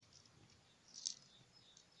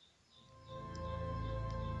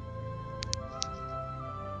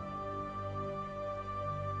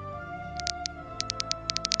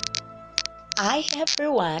Hi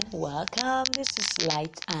everyone, welcome. This is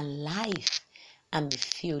Light and Life. I'm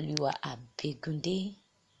Ifioluwa Abegunde.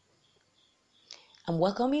 I'm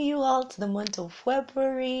welcoming you all to the month of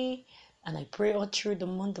February, and I pray all through the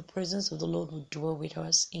month the presence of the Lord will dwell with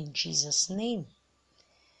us in Jesus' name.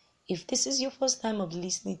 If this is your first time of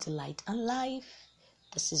listening to Light and Life,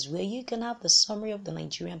 this is where you can have the summary of the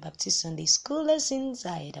Nigerian Baptist Sunday School lessons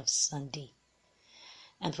ahead of Sunday.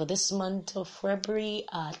 And for this month of February,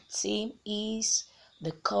 our theme is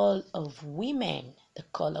the call of women. The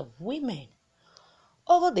call of women.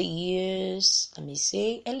 Over the years,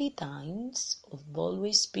 early times, we've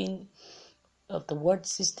always been of the word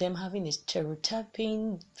system having a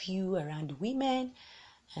stereotyping view around women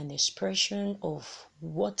and expression of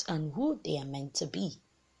what and who they are meant to be.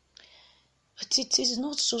 But it is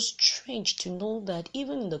not so strange to know that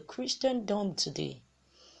even in the Christendom today,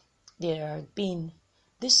 there have been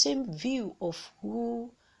the same view of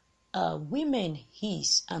who women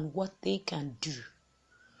is and what they can do.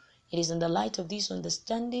 It is in the light of this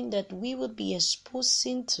understanding that we will be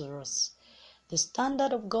exposing to us the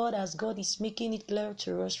standard of God as God is making it clear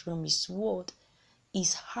to us from His word,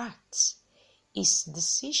 His heart, His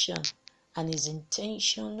decision, and His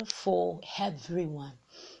intention for everyone,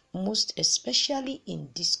 most especially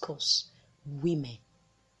in discourse, women.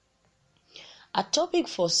 Our topic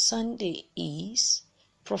for Sunday is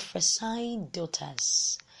prophesying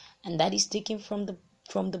daughters, and that is taken from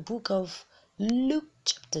the book of Luke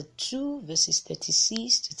chapter 2 verses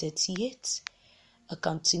 36 to 38, a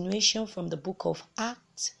continuation from the book of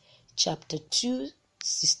Acts chapter 2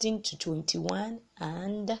 16 to 21,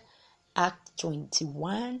 and Acts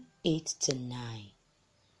 21 8 to 9.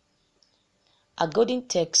 Our golden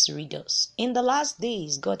text readers: In the last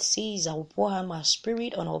days, God says, I will pour out my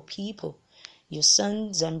spirit on all people. Your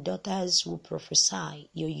sons and daughters will prophesy,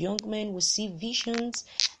 your young men will see visions,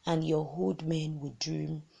 and your old men will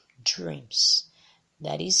dream dreams.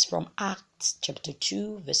 That is from Acts chapter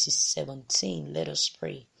 2 verses 17. Let us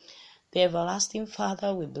pray. The everlasting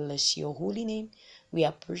Father, we bless your holy name. We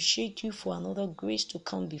appreciate you for another grace to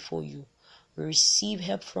come before you. We receive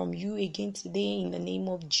help from you again today in the name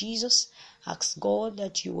of Jesus. Ask God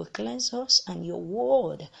that you will cleanse us and your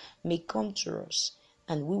word may come to us,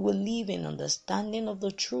 and we will live in understanding of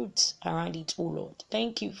the truth around it, O Lord.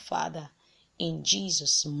 Thank you, Father. In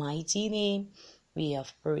Jesus' mighty name, we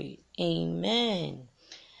have prayed. Amen.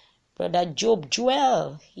 Brother Job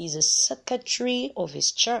Joel is a secretary of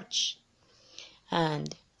his church,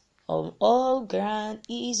 and of all ground,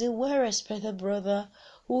 he is a well-respected brother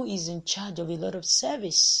who is in charge of a lot of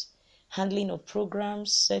service, handling of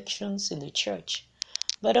programs, sections in the church.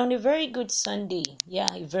 But on a very good Sunday,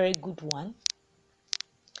 a very good one,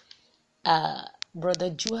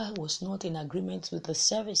 Brother Joel was not in agreement with the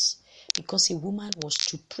service because a woman was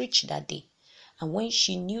to preach that day. And when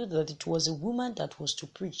she knew that it was a woman that was to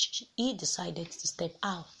preach, he decided to step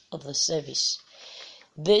out of the service.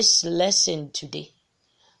 This lesson today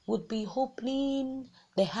would be opening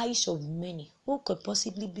the eyes of many who could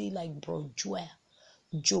possibly be like Bro Joel,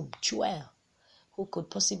 Job Joel, who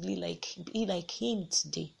could possibly be like him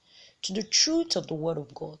today, to the truth of the word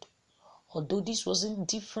of God. Although this wasn't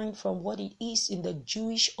different from what it is in the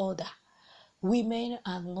Jewish order, women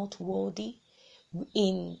are not worthy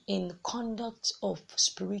in conduct of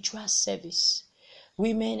spiritual service.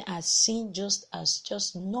 Women are seen just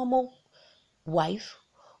as normal wife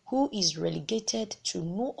who is relegated to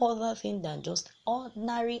no other thing than just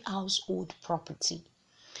ordinary household property.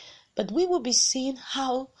 But we will be seeing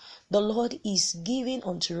how the Lord is giving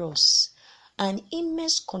unto us an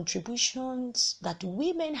immense contributions that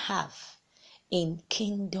women have in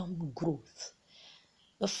kingdom growth.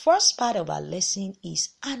 The first part of our lesson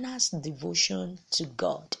is Anna's devotion to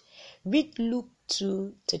God. Read Luke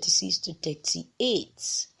 2 36 to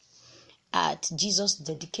 38. At Jesus'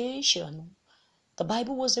 dedication, the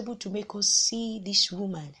Bible was able to make us see this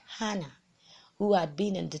woman, Hannah, who had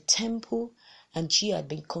been in the temple, and she had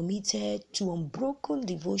been committed to unbroken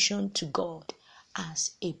devotion to God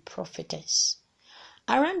as a prophetess.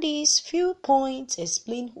 Around these few points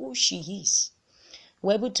explain who she is.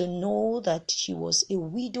 We're able to know that she was a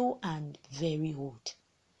widow and very old.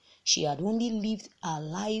 She had only lived her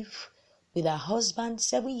life with her husband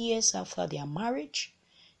 7 years after their marriage.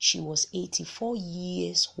 She was 84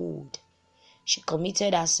 years old. She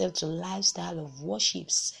committed herself to a lifestyle of worship,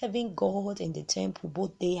 serving God in the temple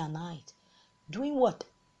both day and night. Doing what?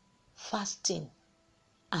 Fasting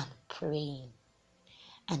and praying.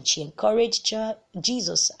 And she encouraged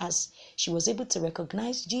Jesus as she was able to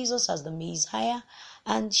recognize Jesus as the Messiah,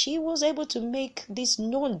 and she was able to make this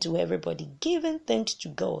known to everybody, giving thanks to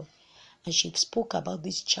God. And she spoke about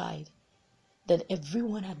this child that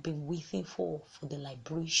everyone had been waiting for the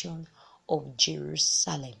liberation of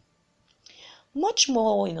Jerusalem. Much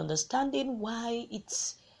more in understanding why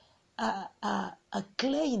it's a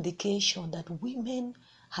clear indication that women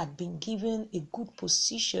had been given a good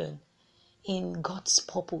position in God's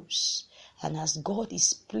purpose, and as God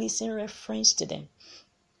is placing reference to them,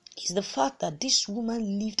 is the fact that this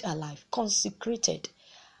woman lived a life consecrated,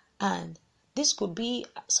 and this could be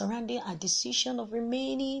surrounding a decision of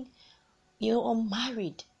remaining,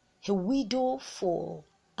 unmarried, a widow for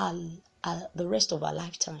the rest of her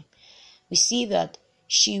lifetime. We see that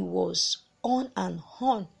she was on and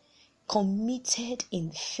on committed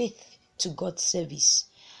in faith to God's service.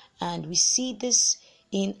 And we see this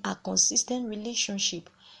in a consistent relationship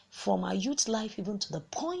from her youth life even to the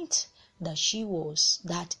point that she was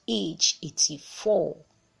that age 84.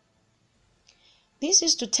 This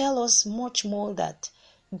is to tell us much more that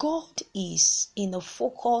God is in the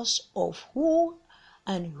focus of who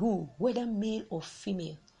and who, whether male or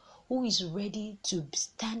female, who is ready to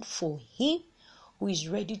stand for Him, who is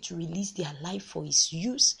ready to release their life for His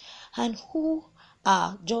use, and who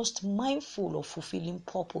are just mindful of fulfilling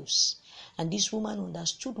purpose. And this woman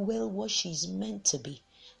understood well what she is meant to be,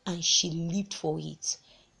 and she lived for it.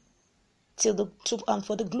 And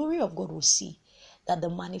for the glory of God, will see that the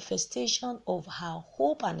manifestation of her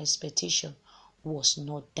hope and expectation was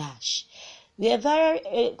not dashed. There are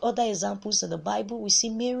various other examples in the Bible. We see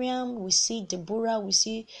Miriam, we see Deborah, we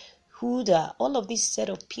see Huda. All of this set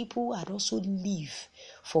of people had also lived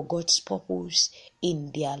for God's purpose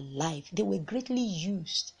in their life. They were greatly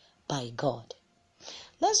used by God.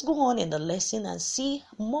 Let's go on in the lesson and see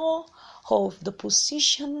more of the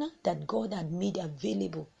position that God had made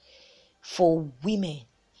available for women.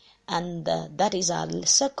 And that is our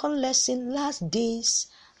second lesson, last days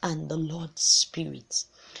and the Lord's Spirit.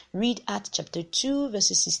 Read Acts chapter 2,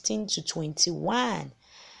 verses 16 to 21.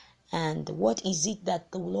 And what is it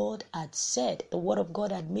that the Lord had said, the word of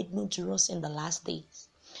God had made known to us in the last days?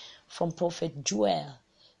 From Prophet Joel,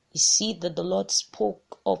 you see that the Lord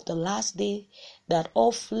spoke of the last day, that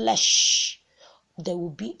all flesh, there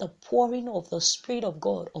will be the pouring of the Spirit of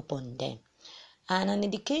God upon them. And an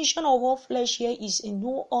indication of all flesh here is in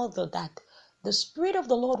no other that the Spirit of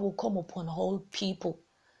the Lord will come upon all people.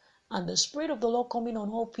 And the Spirit of the Lord coming on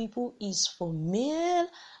all people is for male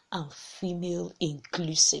and female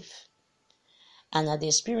inclusive. And at the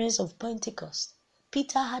experience of Pentecost,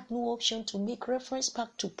 Peter had no option to make reference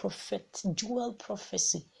back to Prophet Joel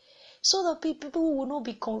prophecy, so that people will not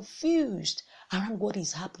be confused around what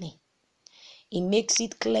is happening. He makes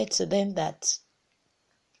it clear to them that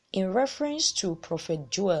in reference to Prophet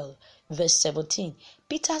Joel, verse 17,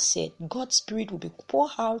 Peter said, God's Spirit will be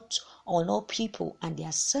poured out on all people, and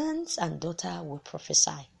their sons and daughters will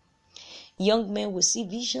prophesy. Young men will see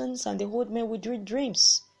visions, and the old men will dream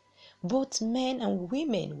dreams. Both men and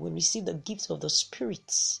women will receive the gifts of the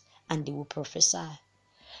spirits, and they will prophesy.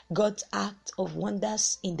 God's act of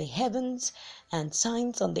wonders in the heavens and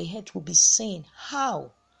signs on the earth will be seen.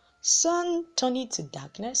 How? Sun turning to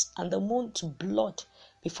darkness and the moon to blood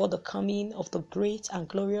before the coming of the great and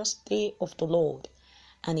glorious day of the Lord.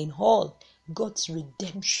 And in all, God's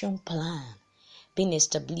redemption plan being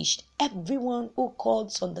established, everyone who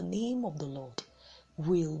calls on the name of the Lord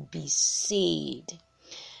will be saved.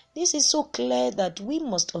 This is so clear that we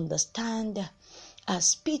must understand,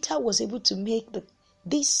 as Peter was able to make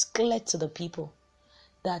this clear to the people,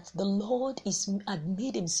 that the Lord had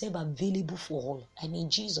made Himself available for all.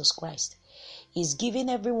 Jesus Christ is giving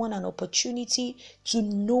everyone an opportunity to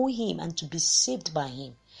know Him and to be saved by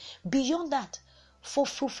Him. Beyond that, for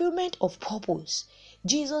fulfillment of purpose,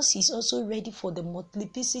 Jesus is also ready for the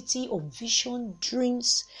multiplicity of vision,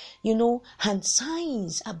 dreams, and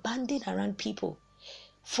signs abounding around people,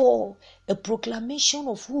 for a proclamation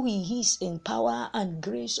of who He is in power and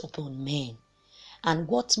grace upon men. And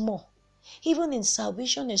what's more, even in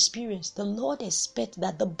salvation experience, the Lord expects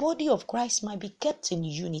that the body of Christ might be kept in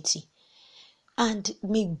unity and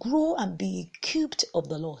may grow and be equipped of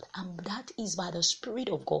the Lord. And that is by the Spirit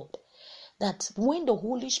of God. That when the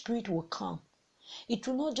Holy Spirit will come, it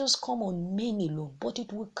will not just come on men alone, but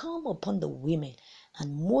it will come upon the women.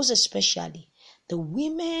 And most especially, the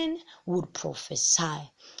women would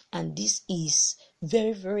prophesy. And this is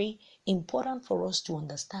very, very important for us to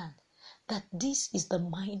understand, that this is the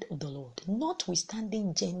mind of the Lord,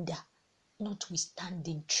 notwithstanding gender,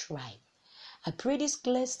 notwithstanding tribe. I pray this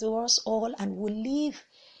clears to us all, and we'll live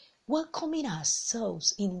welcoming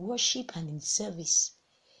ourselves in worship and in service,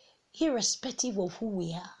 irrespective of who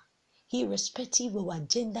we are, irrespective of our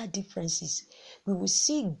gender differences. We will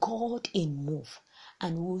see God in move,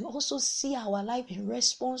 and we will also see our life in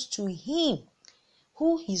response to Him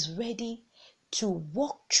who is ready to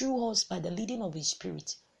walk through us by the leading of His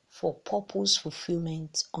Spirit for purpose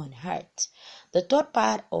fulfillment on earth. The third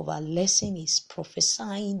part of our lesson is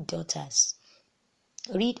prophesying daughters.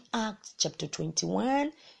 Read Acts chapter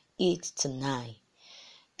 21, 8-9.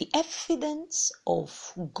 The evidence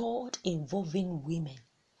of God involving women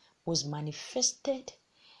was manifested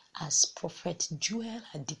as Prophet Joel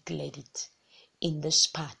had declared it. In this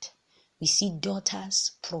part, we see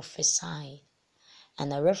daughters prophesying.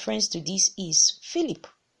 And a reference to this is Philip,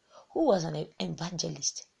 who was an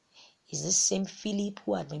evangelist. Is the same Philip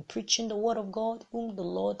who had been preaching the word of God, whom the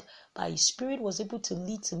Lord by His Spirit was able to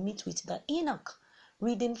lead to meet with the Enoch,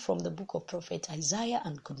 reading from the book of Prophet Isaiah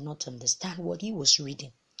and could not understand what he was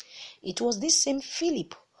reading. It was this same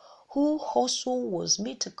Philip who also was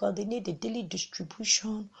made to coordinate the daily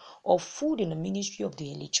distribution of food in the ministry of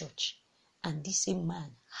the early church. And this same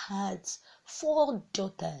man had 4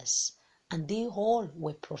 daughters, and they all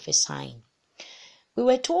were prophesying. We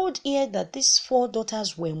were told here that these 4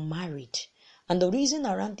 daughters were married, and the reason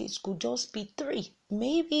around this could just be 3.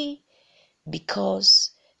 Maybe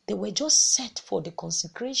because they were just set for the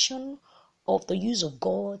consecration of the use of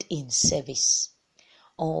God in service.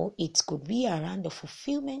 Or it could be around the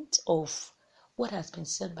fulfillment of what has been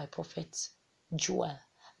said by Prophet Joel,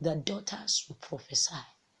 the daughters will prophesy.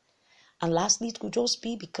 And lastly, it could just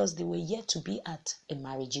be because they were yet to be at a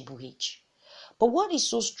marriageable age. But what is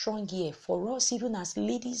so strong here for us, even as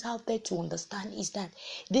ladies out there, to understand is that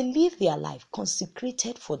they live their life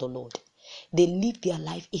consecrated for the Lord. They live their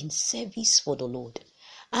life in service for the Lord.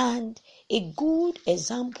 And a good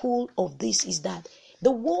example of this is that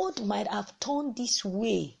the world might have turned this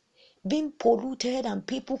way, being polluted and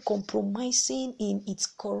people compromising in its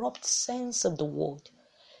corrupt sense of the word.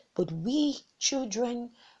 But we,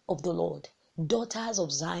 children of the Lord, daughters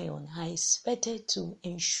of Zion, are expected to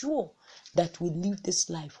ensure that we live this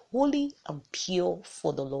life holy and pure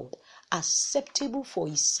for the Lord, acceptable for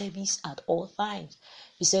His service at all times.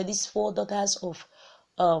 He said these 4 daughters of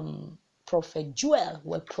Prophet Joel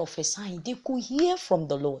were prophesying. They could hear from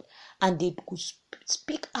the Lord and they could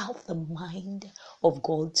speak out the mind of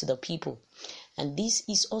God to the people. And this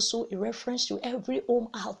is also a reference to every home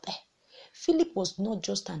out there. Philip was not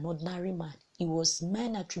just an ordinary man. He was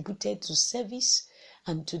man attributed to service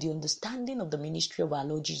and to the understanding of the ministry of our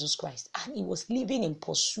Lord Jesus Christ. And he was living in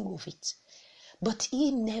pursuit of it. But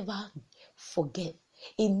he never forget.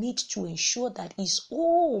 He needs to ensure that his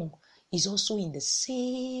home is also in the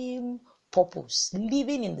same purpose,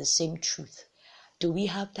 living in the same truth. Do we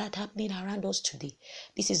have that happening around us today?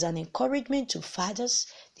 This is an encouragement to fathers.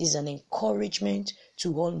 This is an encouragement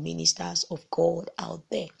to all ministers of God out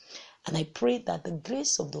there. And I pray that the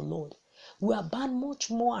grace of the Lord will abound much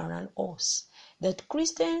more around us, that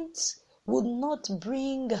Christians would not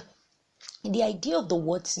bring the idea of the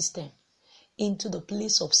word system into the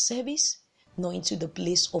place of service, nor into the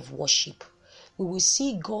place of worship. We will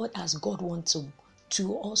see God as God wants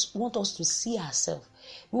want us to see ourselves.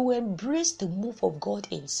 We will embrace the move of God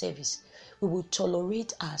in service. We will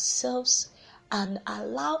tolerate ourselves and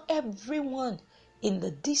allow everyone in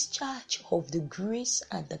the discharge of the grace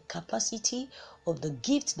and the capacity of the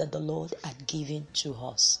gift that the Lord had given to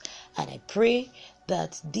us. And I pray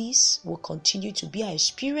that this will continue to be our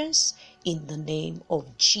experience in the name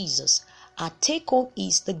of Jesus. Our take home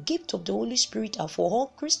is the gift of the Holy Spirit are for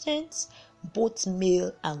all Christians, both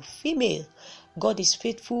male and female. God is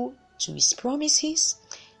faithful to His promises.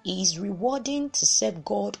 He is rewarding to serve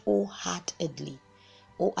God wholeheartedly.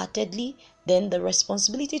 Then the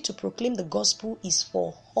responsibility to proclaim the gospel is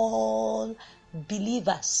for all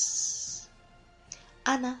believers.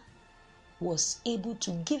 Anna was able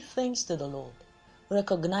to give thanks to the Lord,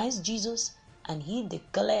 recognize Jesus, and he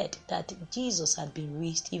declared that Jesus had been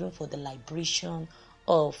raised even for the liberation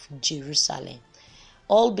of Jerusalem.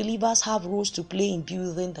 All believers have roles to play in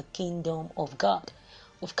building the kingdom of God.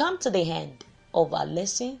 We've come to the end of our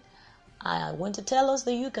lesson. I want to tell us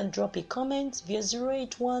that you can drop a comment via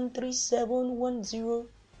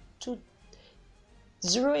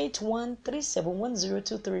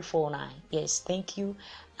 08137102349. Yes, thank you.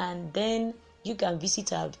 And then you can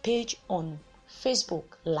visit our page on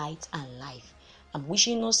Facebook, Light and Life. I'm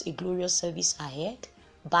wishing us a glorious service ahead.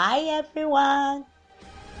 Bye, everyone.